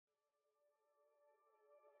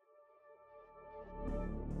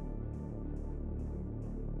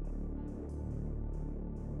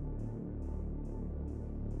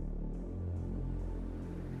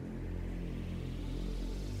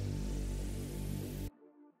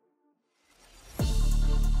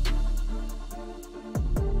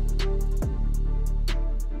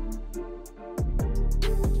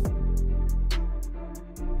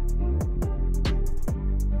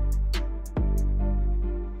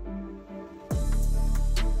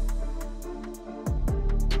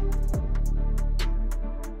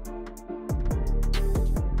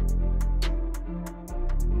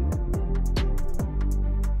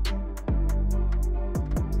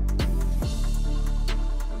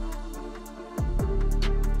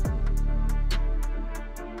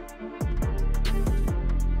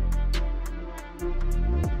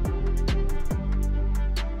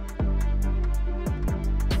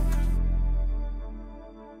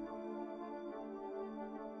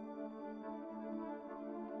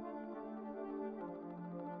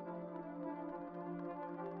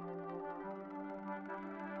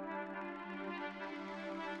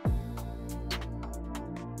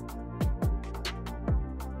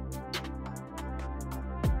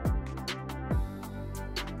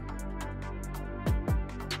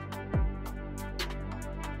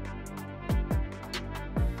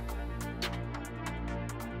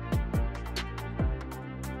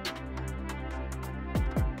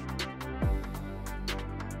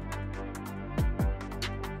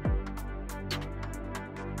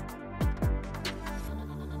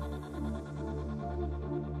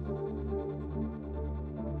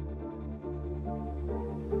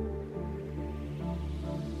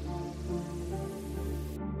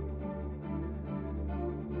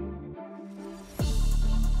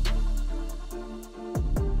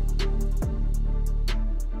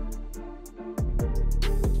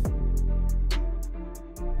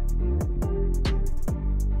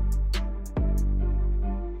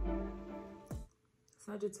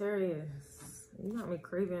Sagittarius, you got me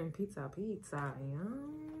craving pizza, yum.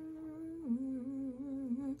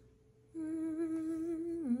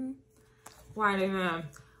 Why are they mad?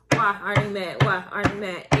 Why are they mad? Why are they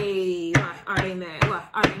mad? Ayy, why are they mad? Why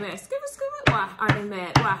are they mad? Skip it. Why are they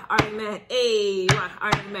mad? Why are they mad? Ayy, why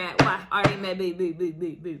are they mad? Why are they mad?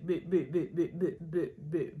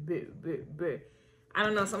 I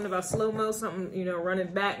don't know, something about slow-mo, something, you know, run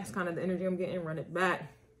it back. It's kind of the energy I'm getting, run it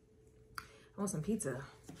back. I want some pizza.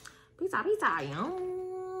 Pizza,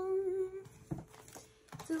 yum.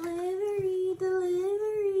 Delivery.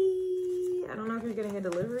 I don't know if you're getting a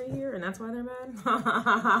delivery here and that's why they're mad.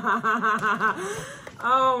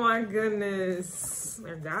 Oh my goodness.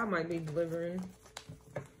 Their God might be delivering.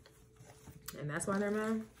 And that's why they're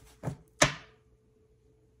mad.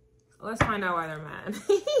 Let's find out why they're mad.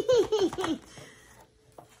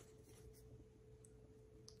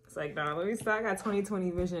 It's like, nah, let me stop. I got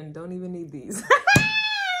 20/20 vision. Don't even need these.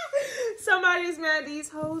 Somebody's mad. These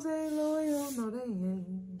hoes ain't loyal. No, they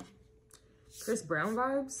ain't. Chris Brown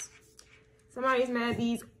vibes. Somebody's mad.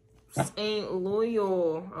 These ain't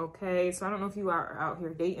loyal. Okay, so I don't know if you are out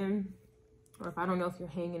here dating, or if I don't know if you're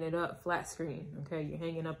hanging it up flat screen. Okay, you're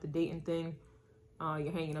hanging up the dating thing.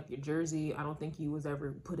 You're hanging up your jersey. I don't think you was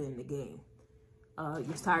ever put in the game.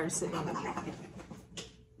 You're tired of sitting.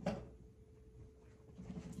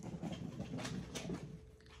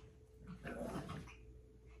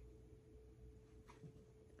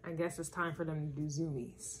 I guess it's time for them to do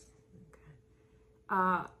zoomies. Okay.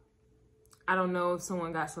 I don't know if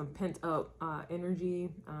someone got some pent up energy,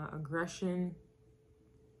 aggression.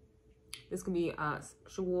 This can be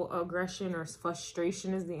sexual aggression or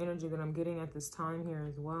frustration is the energy that I'm getting at this time here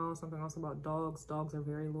as well. Something else about dogs. Dogs are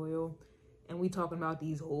very loyal. And we talking about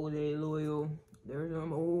these whole day loyal. There's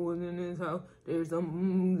some O's in this house. There's some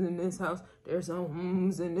M's in this house. There's some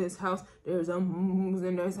M's in this house. There's some M's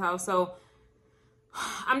in this house. So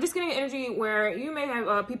I'm just getting an energy where you may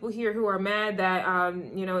have people here who are mad that,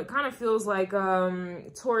 you know, it kind of feels like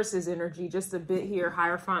Taurus's energy just a bit here.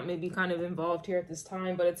 Hierophant may be kind of involved here at this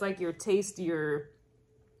time, but it's like your taste, your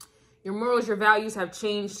morals, your values have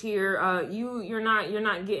changed here. I don't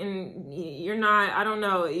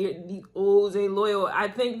know, the O's a loyal. I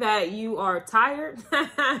think that you are tired.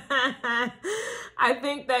 I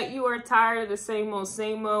think that you are tired of the same old.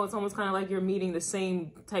 It's almost kind of like you're meeting the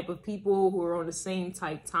same type of people who are on the same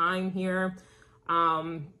type time here.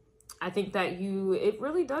 I think that it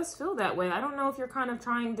really does feel that way. I don't know if you're kind of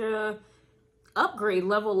trying to upgrade,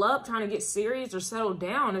 level up, trying to get serious or settle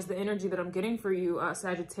down is the energy that I'm getting for you,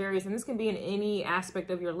 Sagittarius. And this can be in any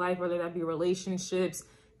aspect of your life, whether that be relationships,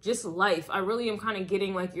 just life. I really am kind of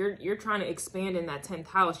getting like you're trying to expand in that 10th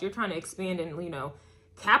house. You're trying to expand in, you know,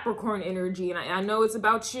 Capricorn energy. And I know it's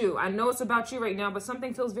about you. I know it's about you right now, but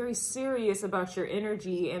something feels very serious about your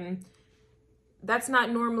energy. And that's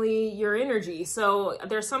not normally your energy. So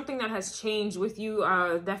there's something that has changed with you.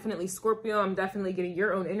 Definitely Scorpio. I'm definitely getting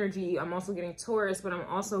your own energy. I'm also getting Taurus, but I'm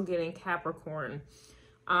also getting Capricorn.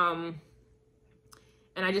 And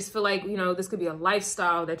I just feel like, you know, this could be a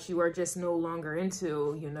lifestyle that you are just no longer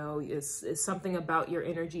into. You know, it's something about your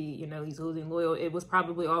energy. You know, he's losing loyal. It was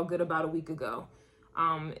probably all good about a week ago.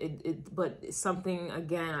 But it's something,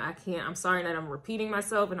 again, I'm sorry that I'm repeating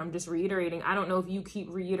myself and I'm just reiterating. I don't know if you keep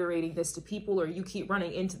reiterating this to people or you keep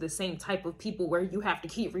running into the same type of people where you have to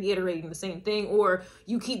keep reiterating the same thing, or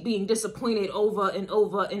you keep being disappointed over and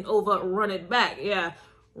over and over. Run it back. Yeah.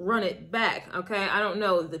 Run it back. Okay. I don't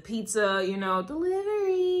know. The pizza, you know,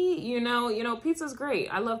 delivery, you know, pizza's great.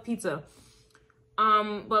 I love pizza.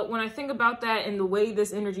 But when I think about that and the way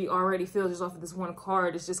this energy already feels just off of this one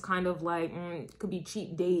card, it's just kind of like, it could be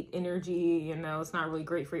cheap date energy, you know, it's not really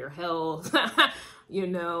great for your health. You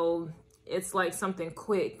know, it's like something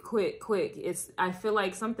quick. I feel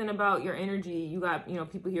like something about your energy, you got, you know,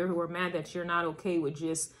 people here who are mad that you're not okay with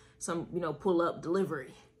just some, you know, pull up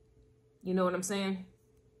delivery. You know what I'm saying?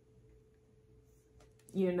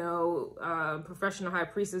 You know, professional high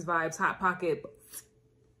priestess vibes, hot pocket.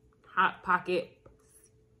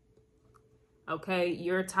 Okay,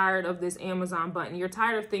 you're tired of this Amazon button. You're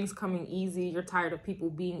tired of things coming easy. You're tired of people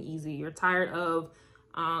being easy. You're tired of,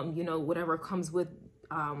 you know, whatever comes with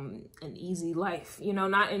an easy life. You know,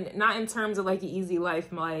 not in terms of like an easy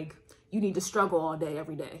life, like you need to struggle all day,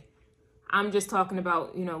 every day. I'm just talking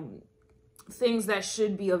about, you know, things that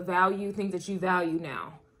should be of value, things that you value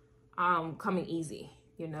now, coming easy.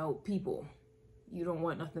 You know, people, you don't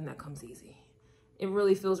want nothing that comes easy. It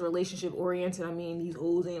really feels relationship oriented. I mean, these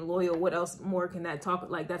O's ain't loyal. What else more can that talk?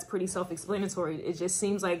 Like, that's pretty self-explanatory. It just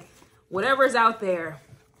seems like whatever's out there,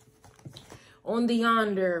 on the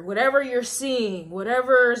yonder, whatever you're seeing,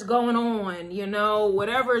 whatever's going on, you know,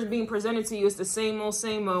 whatever is being presented to you, it's the same old,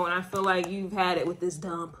 and I feel like you've had it with this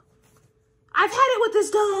dump. I've had it with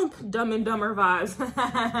this dump. Dumb and Dumber vibes.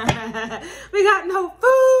 We got no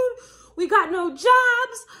food. We got no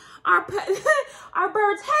jobs. Our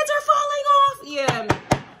birds' heads are falling off. Yeah,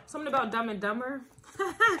 something about Dumb and Dumber.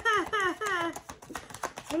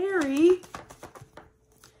 Harry.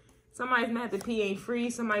 Somebody's mad the P ain't free.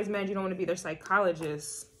 Somebody's mad you don't want to be their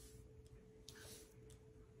psychologist.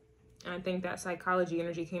 And I think that psychology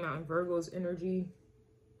energy came out in Virgo's energy.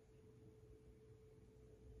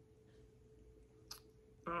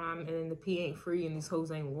 And then the P ain't free and these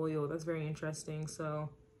hoes ain't loyal. That's very interesting. So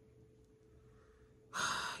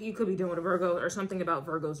you could be dealing with a Virgo or something about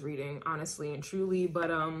Virgo's reading, honestly and truly. But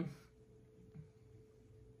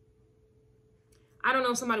I don't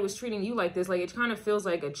know if somebody was treating you like this. Like, it kind of feels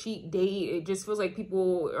like a cheap date. It just feels like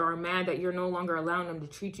people are mad that you're no longer allowing them to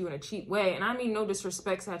treat you in a cheap way. And I mean, no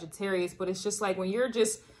disrespect, Sagittarius, but it's just like when you're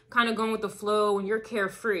just kind of going with the flow, when you're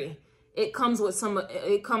carefree, it comes with some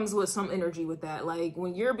energy with that. Like,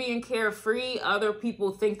 when you're being carefree, other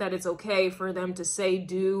people think that it's okay for them to say,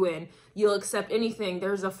 do, and you'll accept anything.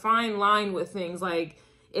 There's a fine line with things. Like,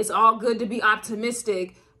 it's all good to be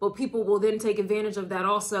optimistic, but people will then take advantage of that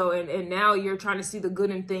also. And now you're trying to see the good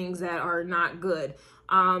in things that are not good.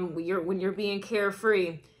 When you're being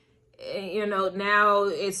carefree, you know, now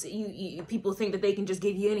it's people think that they can just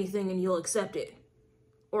give you anything and you'll accept it,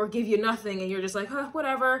 or give you nothing and you're just like, huh,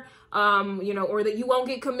 whatever. You know, or that you won't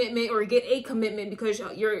get commitment or get a commitment because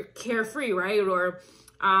you're carefree, right? Or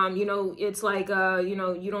you know, it's like you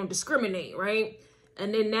know, you don't discriminate, right?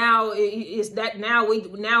 And then now you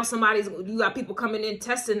got people coming in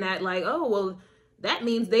testing that, like, oh, well, that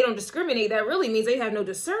means they don't discriminate. That really means they have no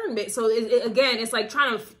discernment. So again, it's like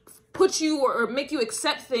trying to put you or make you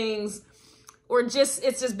accept things, or just,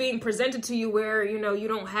 it's just being presented to you where, you know, you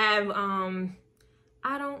don't have,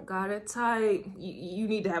 I don't got a type. You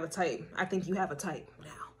need to have a type. I think you have a type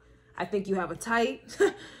now. I think you have a type.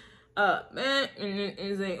 Man,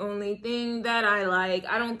 is the only thing that I like.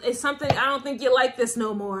 I don't think you like this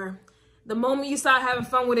no more. The moment you start having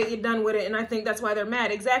fun with it, you're done with it. And I think that's why they're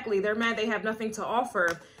mad. Exactly. They're mad they have nothing to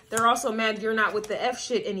offer. They're also mad you're not with the F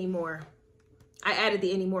shit anymore. I added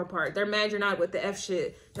the anymore part. They're mad you're not with the F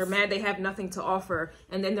shit. They're mad they have nothing to offer.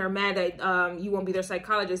 And then they're mad that you won't be their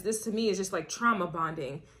psychologist. This to me is just like trauma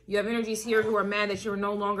bonding. You have energies here who are mad that you're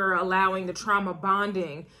no longer allowing the trauma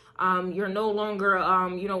bonding. You're no longer,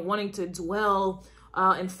 you know, wanting to dwell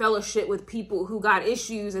and fellowship with people who got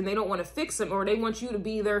issues and they don't want to fix them, or they want you to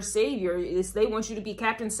be their savior. They want you to be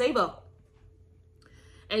Captain Sabo.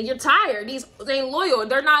 And you're tired. These ain't loyal.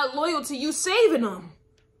 They're not loyal to you saving them.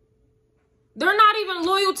 They're not even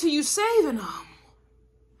loyal to you saving them.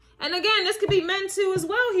 And again, this could be men too as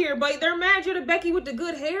well here, but they're mad you're the Becky with the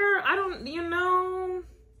good hair. I don't, you know.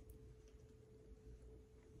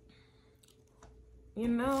 You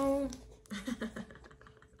know.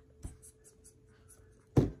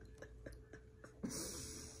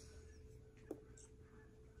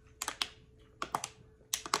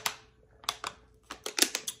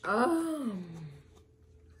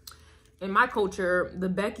 In my culture, the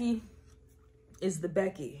Becky is the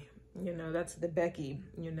Becky. You know, that's the Becky,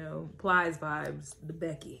 you know, Plies vibes, the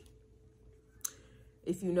Becky.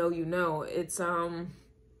 If you know, you know. It's, I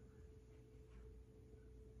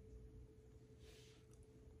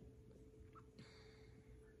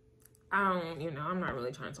don't, you know, I'm not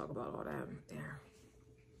really trying to talk about all that there.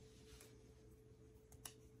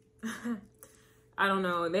 I don't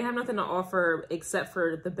know. They have nothing to offer except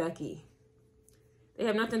for the Becky. They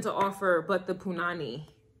have nothing to offer but the Punani.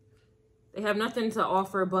 They have nothing to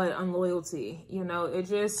offer but unloyalty. You know, it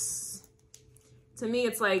just, to me,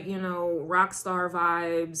 it's like, you know, rock star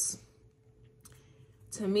vibes.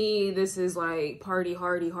 To me, this is like party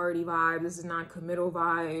hardy vibe. This is not committal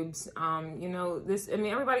vibes. You know, this, I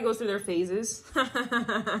mean, everybody goes through their phases.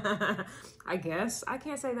 I guess. I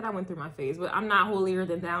can't say that I went through my phase, but I'm not holier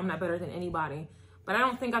than thou. I'm not better than anybody. But I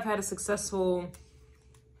don't think I've had a successful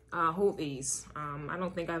whole phase. I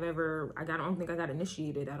don't think I've ever, I don't think I got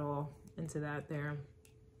initiated at all into that there.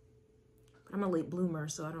 But I'm a late bloomer,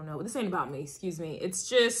 so I don't know. This ain't about me, excuse me. It's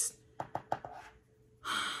just,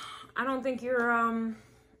 I don't think you're,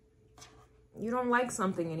 you don't like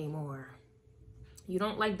something anymore. You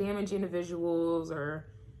don't like damaged individuals, or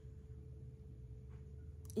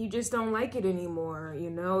you just don't like it anymore. You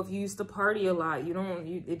know, if you used to party a lot,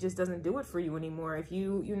 it just doesn't do it for you anymore. If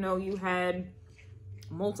you know, you had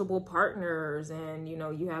multiple partners and, you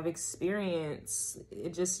know, you have experience,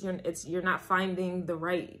 it just, you're not finding the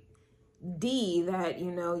right D, that,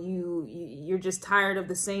 you know, you're just tired of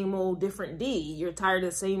the same old different D. You're tired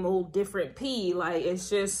of the same old different P. Like, it's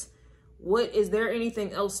just, what, is there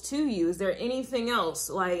anything else to you? Is there anything else?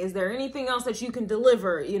 Like, is there anything else that you can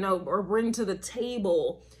deliver, you know, or bring to the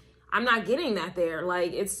table? I'm not getting that there.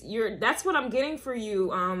 Like, that's what I'm getting for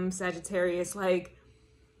you, Sagittarius. Like,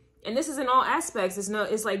 and this is in all aspects.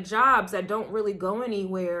 It's like jobs that don't really go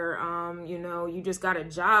anywhere. You know, you just got a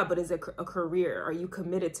job, but is it a career? Are you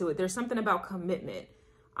committed to it? There's something about commitment.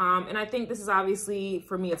 And I think this is obviously,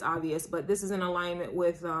 for me, it's obvious, but this is in alignment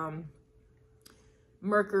with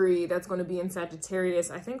Mercury that's going to be in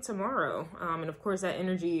Sagittarius, I think tomorrow. And of course that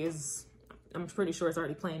energy is, I'm pretty sure it's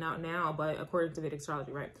already playing out now, but according to Vedic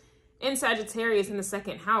astrology, right? In Sagittarius in the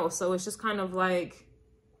second house. So it's just kind of like,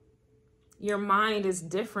 your mind is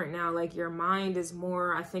different now. Like, your mind is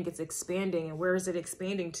more, I think it's expanding. And where is it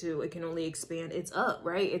expanding to? It can only expand. It's up,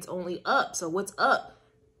 right? It's only up. So what's up?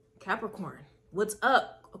 Capricorn. What's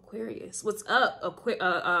up? Aquarius. What's up?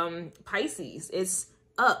 Pisces. It's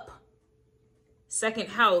up. Second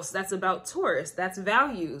house, that's about Taurus. That's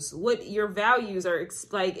values. What your values are,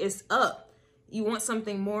 like, it's up. You want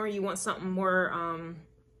something more. You want something more.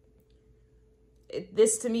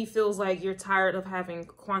 This to me feels like you're tired of having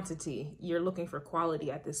quantity. You're looking for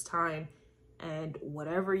quality at this time. And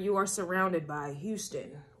whatever you are surrounded by,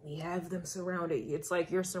 Houston, we have them surrounded. It's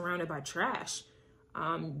like you're surrounded by trash.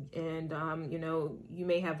 You know, you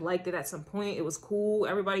may have liked it at some point. It was cool.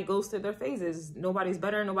 Everybody goes through their phases. Nobody's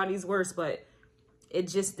better, nobody's worse, but it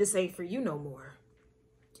just, this ain't for you no more.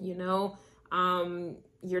 You know,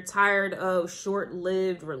 you're tired of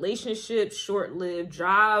short-lived relationships, short-lived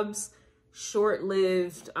jobs,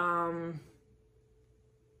 short-lived,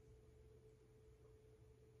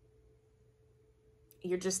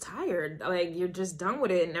 you're just tired. Like, you're just done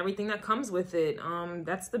with it and everything that comes with it.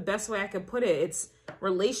 That's the best way I could put it. It's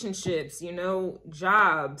relationships, you know,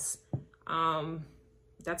 jobs.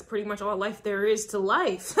 That's pretty much all life there is to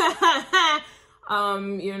life.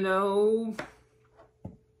 You know,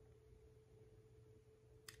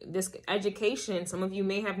 this education, some of you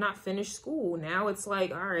may have not finished school. Now it's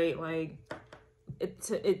like, all right, like,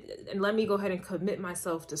 and let me go ahead and commit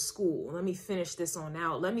myself to school. Let me finish this on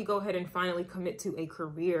out. Let me go ahead and finally commit to a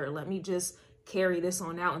career. Let me just carry this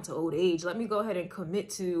on out into old age. Let me go ahead and commit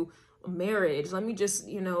to marriage. Let me just,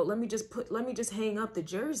 you know, let me just hang up the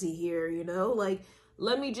jersey here, you know, like,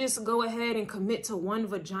 let me just go ahead and commit to one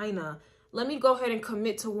vagina. Let me go ahead and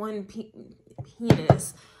commit to one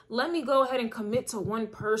penis. Let me go ahead and commit to one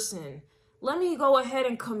person. Let me go ahead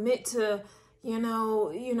and commit to, you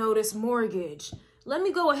know, this mortgage. Let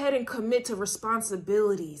me go ahead and commit to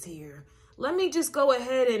responsibilities here. Let me just go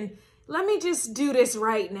ahead and let me just do this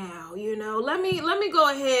right now. You know, let me go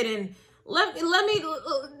ahead and let me,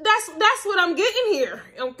 that's what I'm getting here.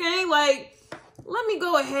 Okay. Like, let me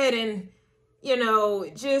go ahead and, you know,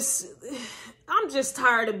 I'm just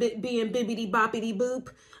tired of being bibbity boppity boop.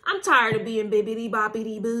 I'm tired of being bibbity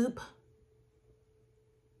boppity boop.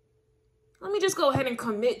 Let me just go ahead and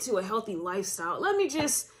commit to a healthy lifestyle.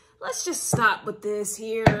 Let's just stop with this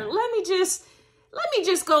here. Let me just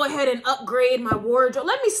go ahead and upgrade my wardrobe.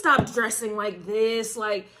 Let me stop dressing like this.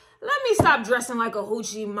 Like, let me stop dressing like a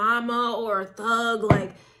hoochie mama or a thug.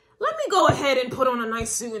 Like, let me go ahead and put on a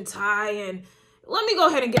nice suit and tie, and let me go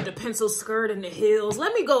ahead and get the pencil skirt and the heels.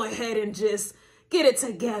 Let me go ahead and just get it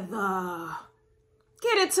together.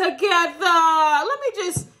 Get it together. Let me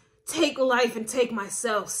just take life and take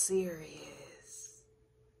myself serious.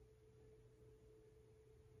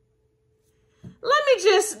 Let me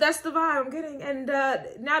just, that's the vibe I'm getting. And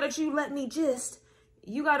now that you let me just,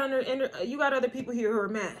 you got other people here who are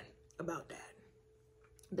mad about that.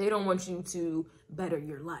 They don't want you to better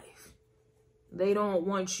your life. They don't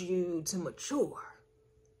want you to mature.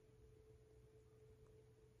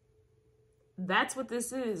 That's what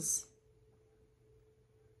this is.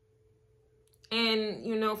 And,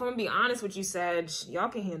 you know, if I'm gonna be honest with you, Sag, y'all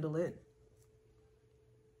can handle it.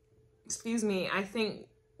 Excuse me, I think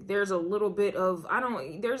there's a little bit of,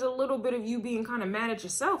 there's a little bit of you being kind of mad at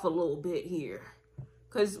yourself a little bit here.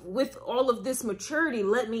 Because with all of this maturity,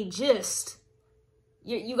 let me just,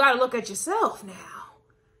 you got to look at yourself now.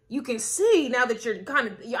 You can see now that you're kind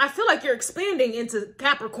of, I feel like you're expanding into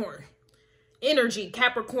Capricorn energy,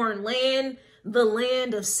 Capricorn land, the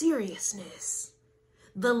land of seriousness,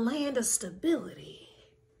 the land of stability,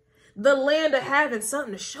 the land of having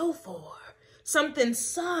something to show for, something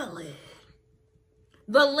solid,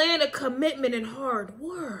 the land of commitment and hard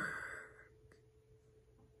work.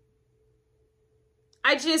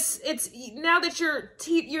 It's now that you're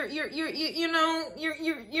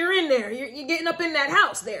in there, you're getting up in that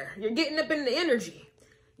house there. You're getting up in the energy.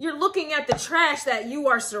 you're looking at the trash that you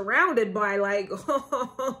are surrounded by, like,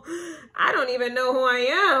 oh, I don't even know who I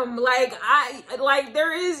am. Like,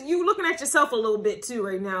 there is, you looking at yourself a little bit too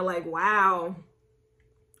right now, like, wow.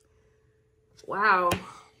 Wow.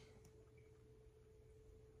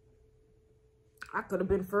 I could have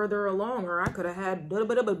been further along, or I could have had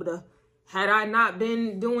da-da-ba-da-ba-da, had I not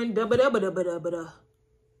been doing da-ba-da-ba-da-ba-da-ba-da.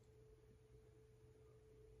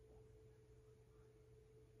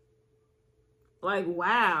 Like,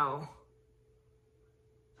 wow.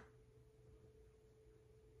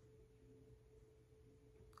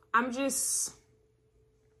 I'm just,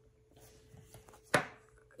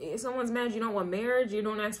 if someone's mad you don't want marriage, you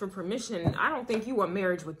don't ask for permission, I don't think you want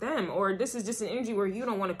marriage with them. Or this is just an energy where you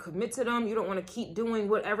don't want to commit to them. You don't want to keep doing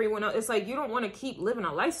what everyone else, it's like you don't want to keep living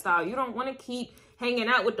a lifestyle. You don't want to keep hanging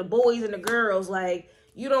out with the boys and the girls. Like,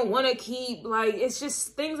 you don't want to keep, like, it's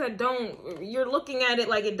just things that don't, you're looking at it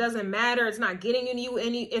like it doesn't matter. It's not getting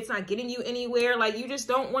it's not getting you anywhere. Like, you just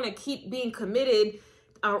don't want to keep being committed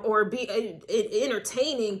or be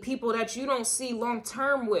entertaining people that you don't see long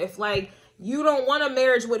term with. Like, you don't want a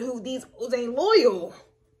marriage with who ain't loyal.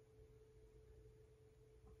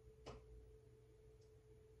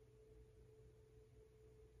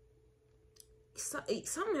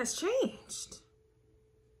 Something has changed.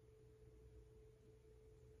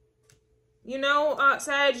 You know,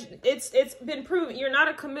 Sag, it's been proven you're not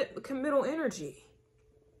a committal energy.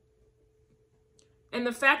 And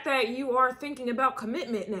the fact that you are thinking about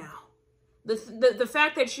commitment now, the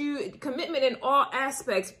fact that commitment in all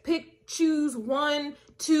aspects, choose 1,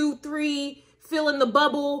 2, 3, fill in the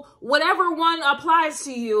bubble, whatever one applies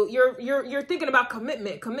to you, you're thinking about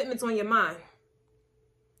commitment. Commitment's on your mind.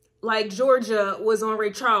 Like Georgia was on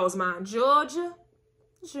Ray Charles' mind. Georgia.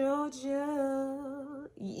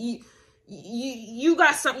 You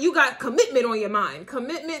got commitment on your mind.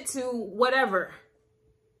 Commitment to whatever.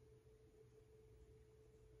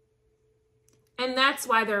 And that's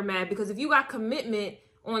why they're mad, because if you got commitment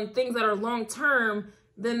on things that are long term,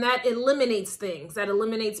 then that eliminates things, that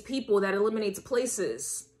eliminates people, that eliminates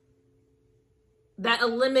places, that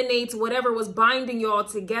eliminates whatever was binding y'all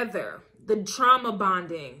together, the trauma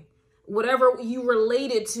bonding, whatever you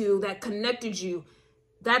related to that connected you,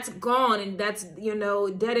 that's gone. And that's, you know,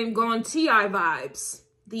 dead and gone T.I. vibes.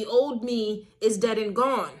 The old me is dead and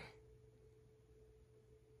gone.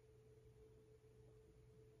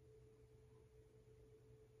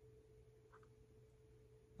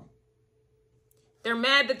 They're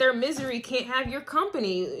mad that their misery can't have your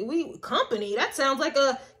company. Company? That sounds like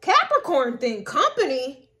a Capricorn thing.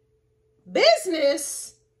 Company?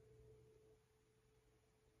 Business?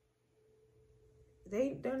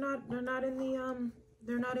 They're not in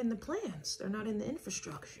the plans. They're not in the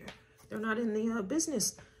infrastructure. They're not in the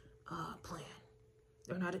business plan.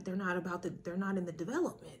 They're not in the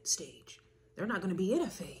development stage. They're not going to be in a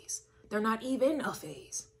phase. They're not even a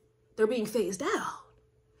phase. They're being phased out.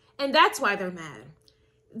 And that's why they're mad.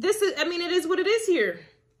 It is what it is here.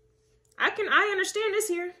 I understand this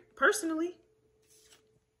here, personally.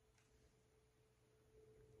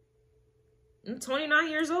 I'm 29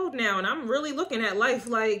 years old now, and I'm really looking at life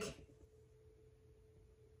like,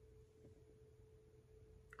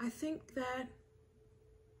 I think that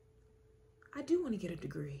I do want to get a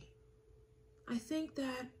degree. I think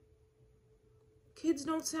that kids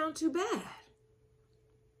don't sound too bad.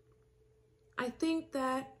 I think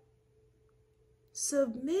that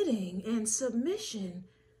submitting and submission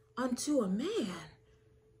unto a man,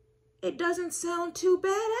 it doesn't sound too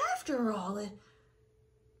bad after all.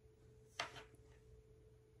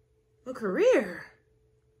 A career.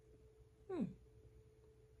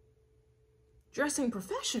 Dressing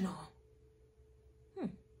professional.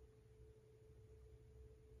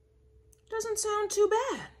 Doesn't sound too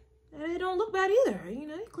bad. And it don't look bad either. You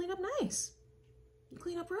know, you clean up nice. You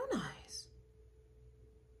clean up real nice.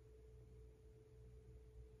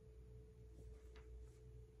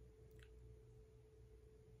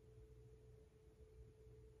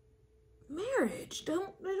 Marriage, they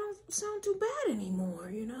don't sound too bad anymore,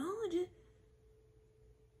 you know?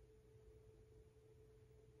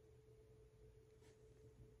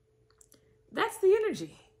 That's the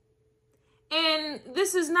energy. And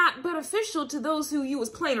this is not beneficial to those who you was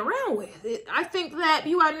playing around with. I think that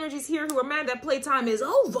you have energies here who are mad that playtime is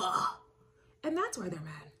over. And that's why they're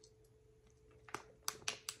mad.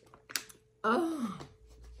 Oh.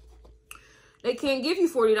 They can't give you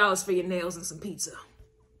 $40 for your nails and some pizza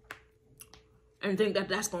and think that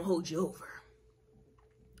that's going to hold you over.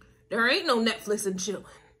 There ain't no Netflix and chilling.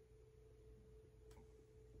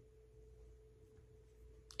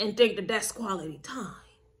 And think that that's quality time.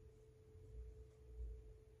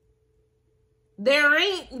 There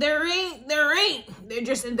ain't. There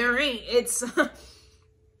just, there ain't. It's,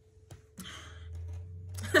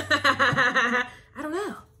 I don't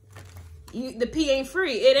know. The P ain't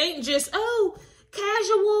free. It ain't just, oh,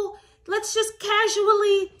 casual. Let's just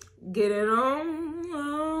casually get it on.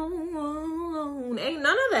 Ain't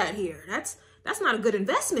none of that here. That's not a good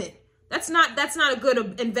investment. That's not a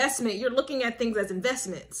good investment. You're looking at things as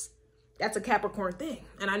investments. That's a Capricorn thing.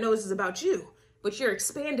 And I know this is about you, but you're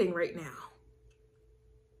expanding right now.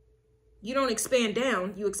 You don't expand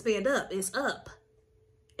down, you expand up. It's up.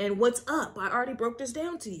 And what's up? I already broke this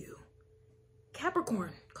down to you.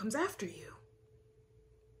 Capricorn comes after you.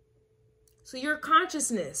 So your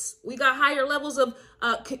consciousness, we got higher levels of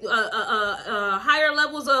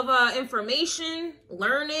information,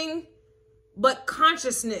 learning, but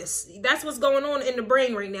consciousness. That's what's going on in the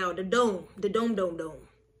brain right now. The dome.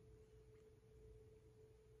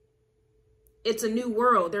 It's a new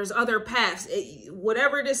world. There's other paths.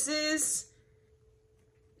 Whatever this is,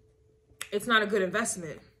 it's not a good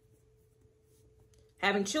investment.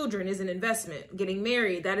 Having children is an investment. Getting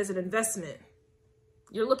married, that is an investment.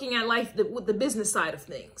 You're looking at life with the business side of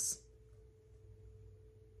things.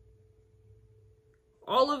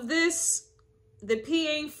 All of this, the P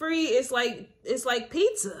ain't free. It's like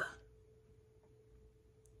pizza.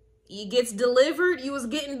 It gets delivered. You was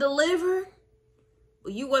getting delivered.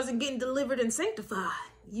 But you wasn't getting delivered and sanctified.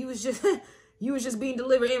 You was just being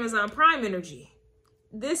delivered Amazon Prime energy.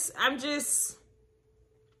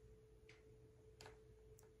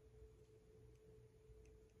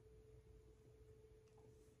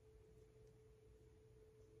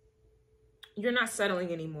 You're not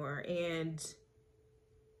settling anymore. And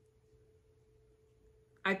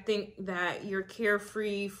I think that your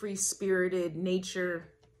carefree, free-spirited nature,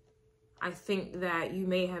 I think that you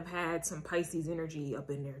may have had some Pisces energy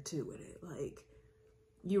up in there too with it. Like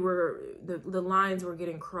you were, the lines were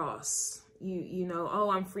getting crossed. You know,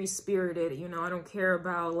 oh, I'm free-spirited. You know, I don't care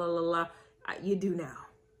about la, la, la. You do now.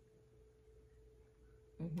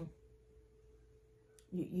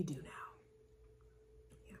 You do now.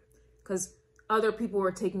 Yeah. Because other people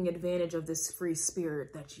were taking advantage of this free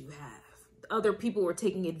spirit that you have. Other people were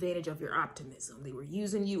taking advantage of your optimism. They were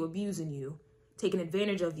using you, abusing you, taking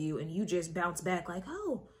advantage of you, and you just bounce back like,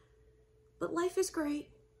 oh, but life is great.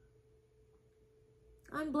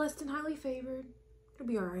 I'm blessed and highly favored. It'll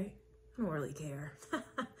be all right. I don't really care.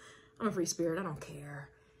 I'm a free spirit. I don't care.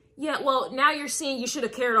 Yeah, well, now you're seeing you should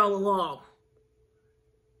have cared all along.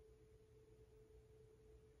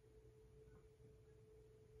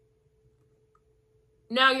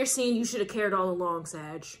 Now you're seeing you should have cared all along,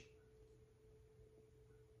 Sag.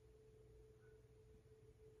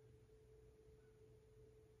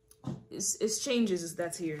 It's changes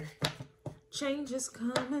that's here. Change is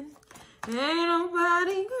coming. Ain't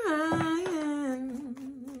nobody crying.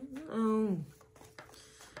 Oh.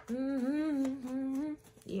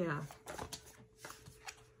 Yeah.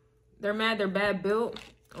 They're mad they're bad built,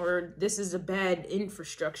 or this is a bad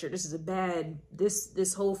infrastructure. This is a bad,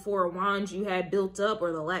 this whole Four of Wands you had built up,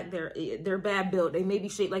 or the lack, they're bad built. They may be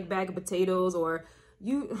shaped like a bag of potatoes, or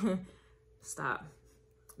you, stop.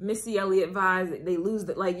 Missy Elliott vibes, they lose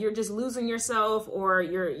that, like you're just losing yourself, or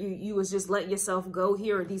you was just letting yourself go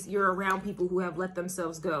here, or you're around people who have let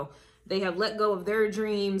themselves go. They have let go of their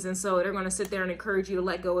dreams, and so they're going to sit there and encourage you to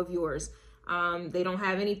let go of yours. They don't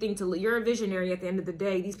have anything to, you're a visionary at the end of the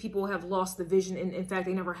day. These people have lost the vision, and in fact,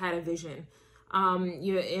 they never had a vision.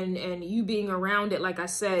 And you being around it, like I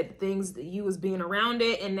said, things that you was being around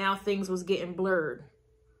it, and now things was getting blurred.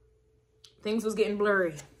 Things was getting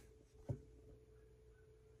blurry.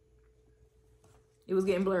 It was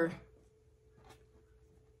getting blurry.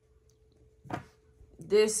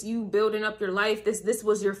 This, you building up your life, this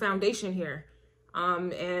was your foundation here.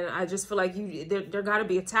 And I just feel like there gotta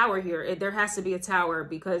be a tower here. There has to be a tower,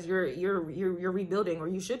 because you're rebuilding, or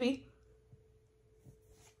you should be.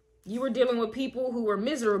 You were dealing with people who were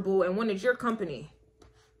miserable and wanted your company.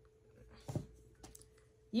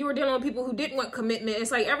 You were dealing with people who didn't want commitment. It's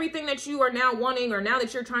like everything that you are now wanting, or now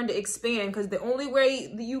that you're trying to expand, because the only way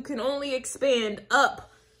that you can only expand up,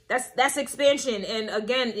 that's expansion. And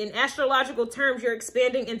again, in astrological terms, you're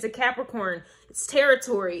expanding into Capricorn. It's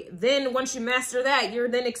territory. Then once you master that, you're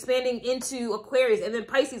then expanding into Aquarius, and then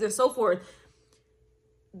Pisces, and so forth.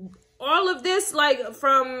 All of this, like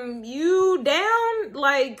from you down,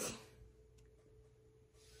 like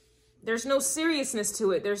there's no seriousness to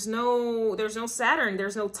it. There's no Saturn.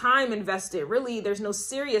 There's no time invested. Really, there's no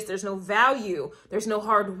serious. There's no value. There's no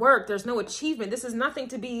hard work. There's no achievement. This is nothing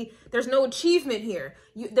to be, there's no achievement here.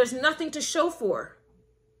 There's nothing to show for.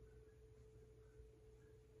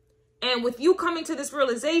 And with you coming to this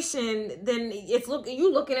realization, then it's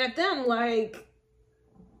you looking at them like,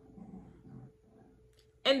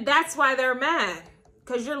 and that's why they're mad.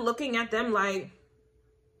 Because you're looking at them like,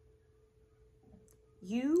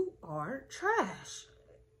 you are trash.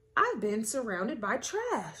 I've been surrounded by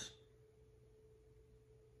trash.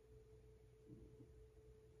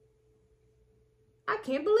 I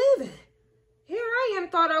can't believe it. Here I am,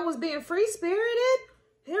 thought I was being free-spirited.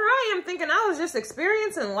 Here I am thinking I was just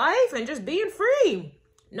experiencing life and just being free.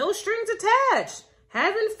 No strings attached.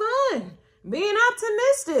 Having fun. Being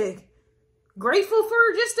optimistic. Grateful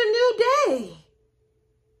for just a new day.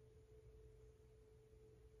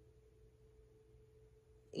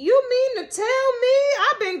 You mean to tell me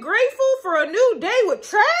I've been grateful for a new day with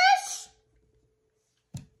trash?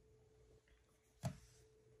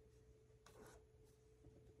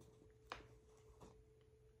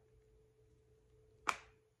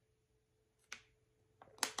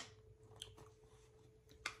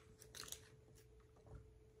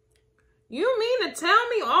 You mean to tell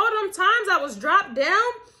me all them times I was dropped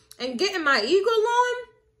down and getting my ego on,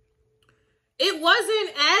 it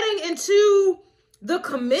wasn't adding into the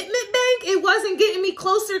commitment bank? It wasn't getting me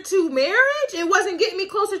closer to marriage? It wasn't getting me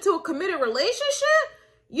closer to a committed relationship?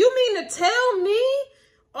 You mean to tell me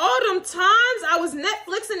all them times I was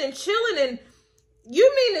Netflixing and chilling, and you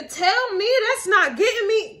mean to tell me that's not getting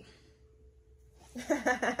me?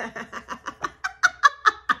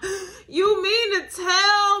 You mean to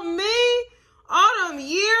tell me all them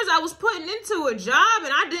years I was putting into a job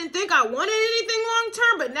and I didn't think I wanted anything long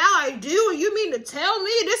term, but now I do, and you mean to tell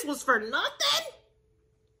me this was for nothing?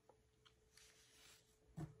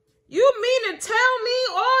 You mean to tell me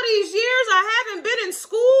all these years I haven't been in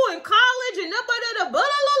school and college and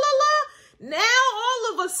now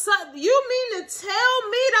all of a sudden, you mean to tell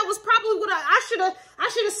me that was probably what I should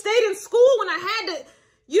have stayed in school when I had to?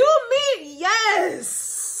 You mean,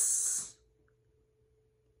 yes.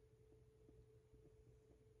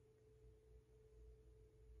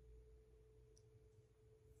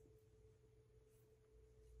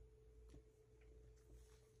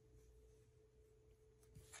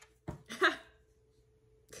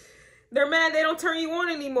 They're mad they don't turn you on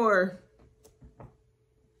anymore.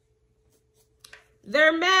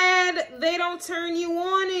 They're mad they don't turn you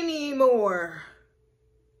on anymore.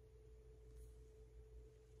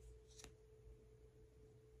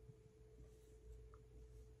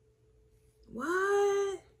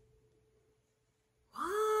 What?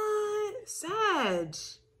 What? Sag.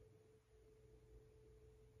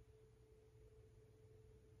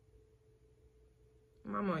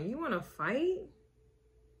 Mama, you want to fight?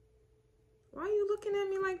 Why are you looking at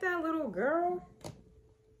me like that, little girl?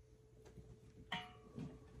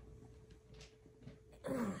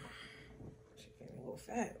 She getting a little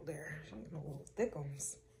fat there. She getting a little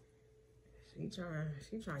thickums. She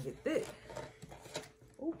trying to get thick.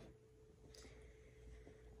 Ooh.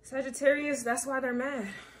 Sagittarius, that's why they're mad.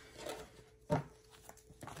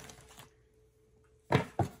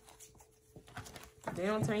 They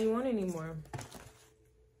don't turn you on anymore.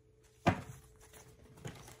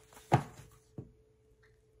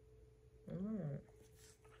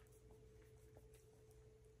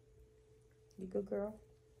 You good girl?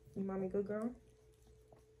 You mommy good girl?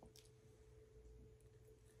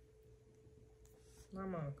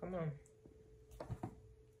 Mama, come on.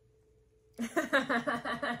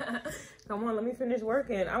 Come on, let me finish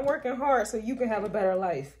working. I'm working hard so you can have a better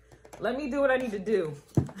life. Let me do what I need to do.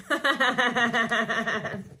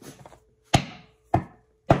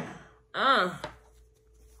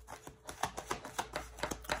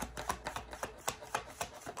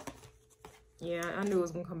 Yeah, I knew it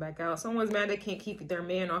was gonna come back out. Someone's mad they can't keep their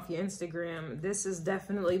man off your Instagram. This is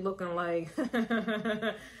definitely looking like,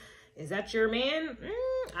 is that your man?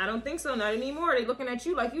 I don't think so, not anymore. They're looking at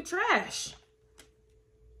you like you trash.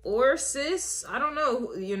 Or sis, I don't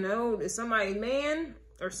know, you know, somebody's man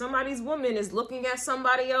or somebody's woman is looking at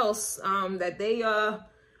somebody else that they,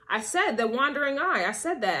 I said the wandering eye. I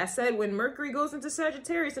said that. I said when Mercury goes into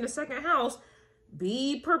Sagittarius in the second house,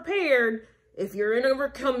 be prepared. If you're in a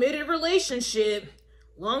committed relationship,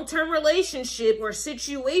 long-term relationship, or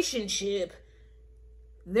situationship,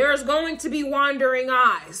 there's going to be wandering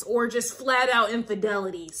eyes or just flat-out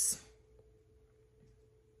infidelities.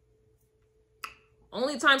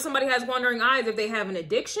 Only time somebody has wandering eyes if they have an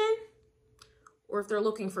addiction or if they're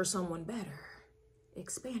looking for someone better.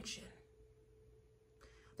 Expansion.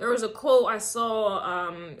 There was a quote I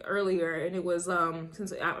saw earlier, and it was,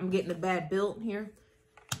 since I'm getting a bad build here,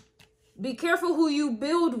 be careful who you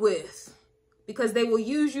build with, because they will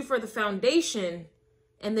use you for the foundation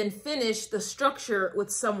and then finish the structure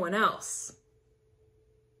with someone else.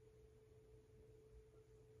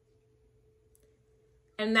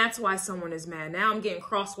 And that's why someone is mad. Now I'm getting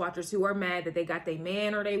cross watchers who are mad that they got their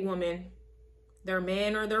man or their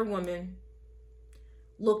woman,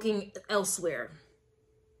 looking elsewhere.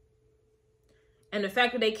 And the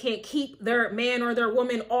fact that they can't keep their man or their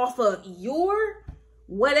woman off of your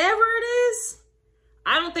whatever it is,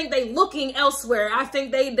 I don't think they looking elsewhere. I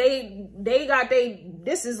think they got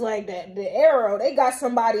this is like that, the arrow. They got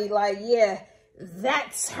somebody like, yeah,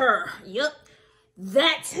 that's her. Yep.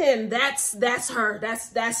 That's him. That's her.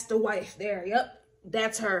 That's the wife there. Yep.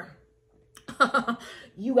 That's her.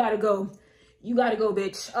 You gotta go. You gotta go,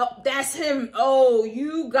 bitch. Oh, that's him. Oh,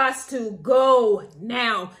 you got to go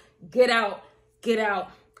now. Get out. Get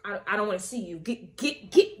out. I don't want to see you. Get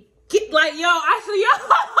like, yo, I see, yo,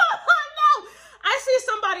 no. I see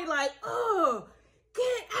somebody like, oh,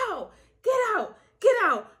 get out. Get out. Get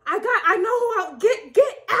out. I know who out. Get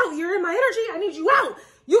out. You're in my energy. I need you out.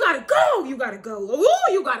 You gotta go. You gotta go.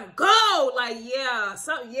 Ooh, you gotta go. Like, yeah.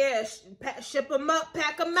 Yeah. Ship them up.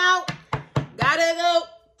 Pack them out. Gotta go.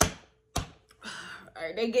 All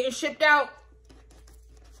right, they getting shipped out.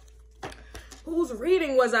 Whose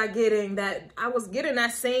reading was I getting? That I was getting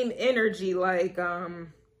that same energy, like I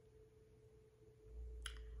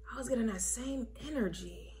was getting that same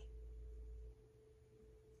energy.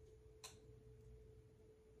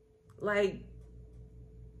 Like,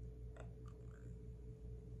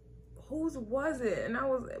 whose was it? And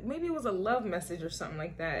maybe it was a love message or something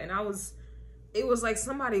like that. And it was like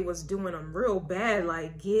somebody was doing them real bad,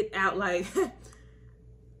 like, get out, like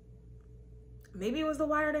maybe it was the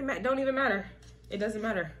why are they mad? Don't even matter. It doesn't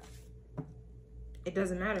matter. It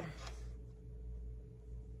doesn't matter.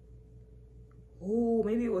 Oh,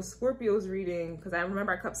 maybe it was Scorpio's reading, because I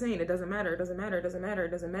remember I kept saying it doesn't matter. It doesn't matter. It doesn't matter.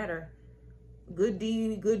 It doesn't matter. Good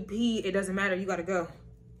D, good P. It doesn't matter. You gotta go.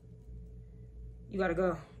 You gotta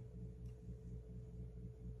go.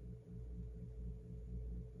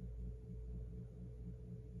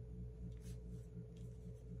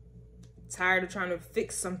 Tired of trying to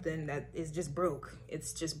fix something that is just broke.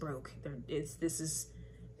 It's just broke.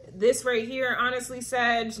 This right here, honestly,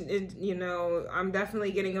 Sag, you know, I'm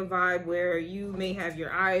definitely getting a vibe where you may have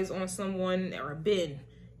your eyes on someone or been.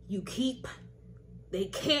 They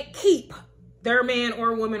can't keep their man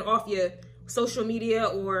or woman off your social media,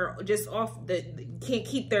 or just off can't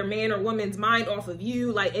keep their man or woman's mind off of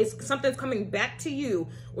you. Like, it's something's coming back to you,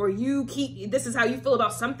 or this is how you feel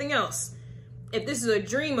about something else. If this is a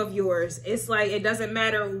dream of yours, it's like, it doesn't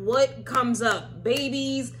matter what comes up,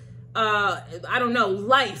 babies, I don't know,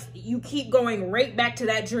 life, you keep going right back to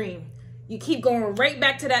that dream. You keep going right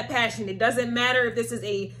back to that passion. It doesn't matter if this is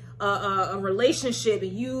a relationship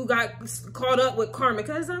and you got caught up with karma,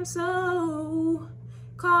 because I'm so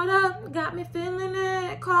caught up, got me feeling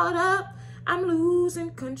it, caught up, I'm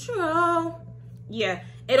losing control. Yeah,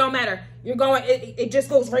 it don't matter. You're going, it just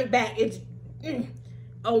goes right back.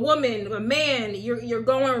 A woman, a man, you're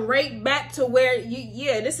going right back to where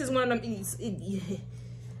yeah, this is one of them.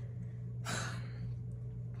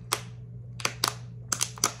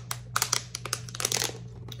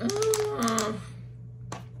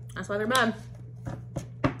 That's why they're mad.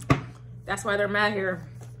 That's why they're mad here.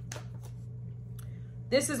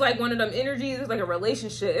 This is like one of them energies. It's like a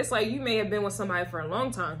relationship. It's like you may have been with somebody for a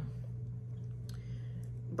long time,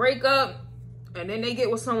 break up, and then they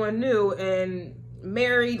get with someone new and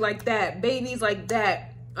married like that, babies like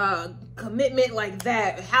that, commitment like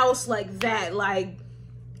that, house like that, like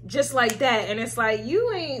just like that. And it's like,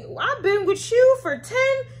 I've been with you for 10,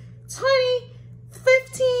 20,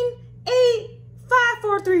 15, 8, 5,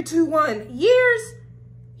 4, 3, 2, 1 years.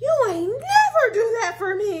 You ain't never do that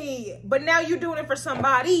for me. But now you're doing it for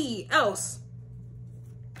somebody else.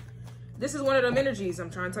 This is one of them energies.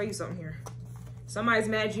 I'm trying to tell you something here. Somebody's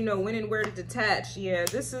mad, you know when and where to detach. Yeah,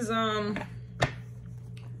 this is,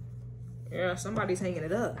 yeah, somebody's hanging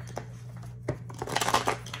it up.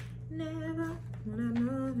 Never,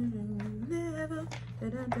 never, never,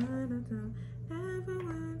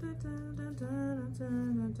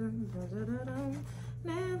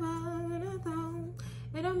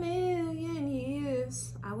 in a million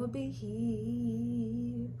years, I would be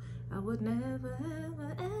here. I would never,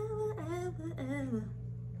 ever, ever, ever, ever.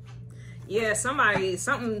 Yeah,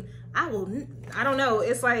 something, I don't know.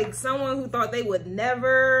 It's like someone who thought they would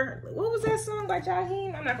never, what was that song by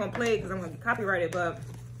Jaheim? I'm not going to play it because I'm going to get copyrighted, but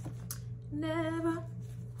never.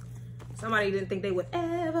 Somebody didn't think they would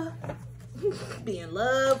ever be in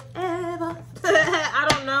love, ever. I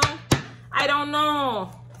don't know. I don't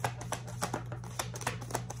know.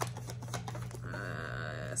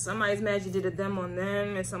 Somebody's mad you did a them on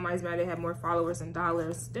them, and somebody's mad they have more followers and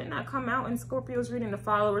dollars. Didn't I come out in Scorpio's reading the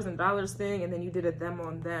followers and dollars thing, and then you did a them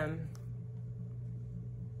on them?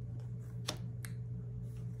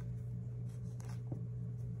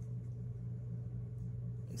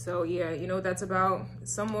 So yeah, you know what that's about?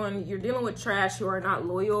 Someone, you're dealing with trash who are not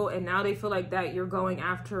loyal, and now they feel like that you're going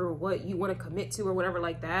after what you want to commit to or whatever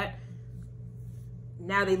like that.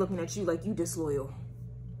 Now they looking at you like you disloyal.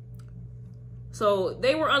 So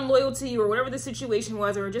they were unloyal to you or whatever the situation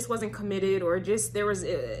was, or it just wasn't committed, or just there was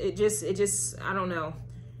it just I don't know.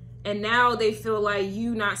 And now they feel like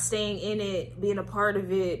you not staying in it, being a part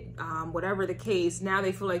of it, whatever the case, now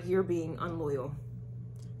they feel like you're being unloyal.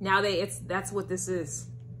 Now that's what this is.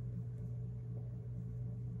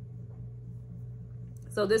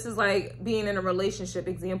 So this is like being in a relationship,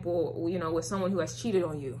 example, you know, with someone who has cheated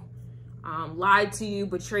on you, lied to you,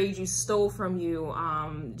 betrayed you, stole from you,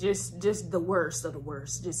 just the worst of the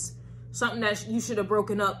worst. Just something that you should have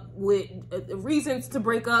broken up with. Reasons to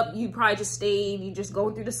break up, you probably just stayed, you just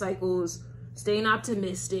going through the cycles, staying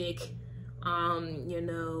optimistic, you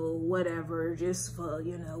know, whatever, just for,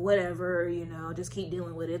 you know, whatever, you know, just keep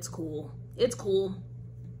dealing with it. It's cool. It's cool.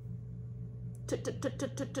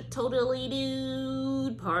 Totally,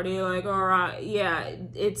 dude. Party like, all right. Yeah,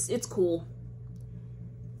 it's cool.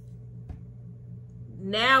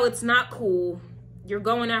 Now it's not cool. You're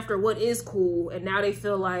going after what is cool, and now they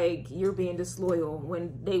feel like you're being disloyal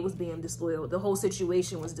when they was being disloyal. The whole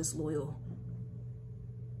situation was disloyal.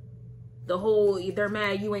 They're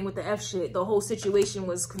mad you ain't with the F shit. The whole situation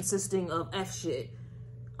was consisting of F shit.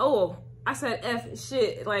 Oh, I said F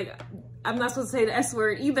shit. Like, I'm not supposed to say the S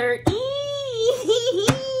word either.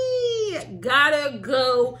 Gotta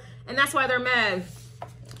go. And that's why they're mad.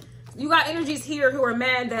 You got energies here who are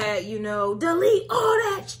mad that, you know, delete all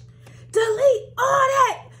that. Delete all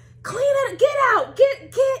that. Clean it. Get out.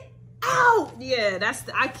 Get out. Yeah,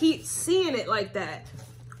 I keep seeing it like that.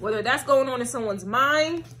 Whether that's going on in someone's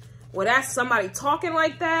mind, or that's somebody talking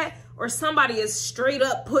like that, or somebody is straight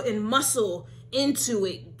up putting muscle into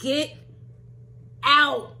it. Get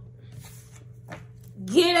out.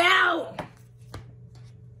 Get out.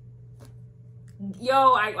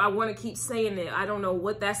 Yo, I want to keep saying it. I don't know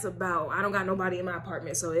what that's about. I don't got nobody in my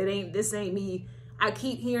apartment, so this ain't me. I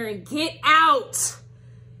keep hearing, get out.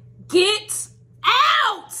 Get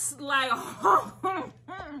out. Like,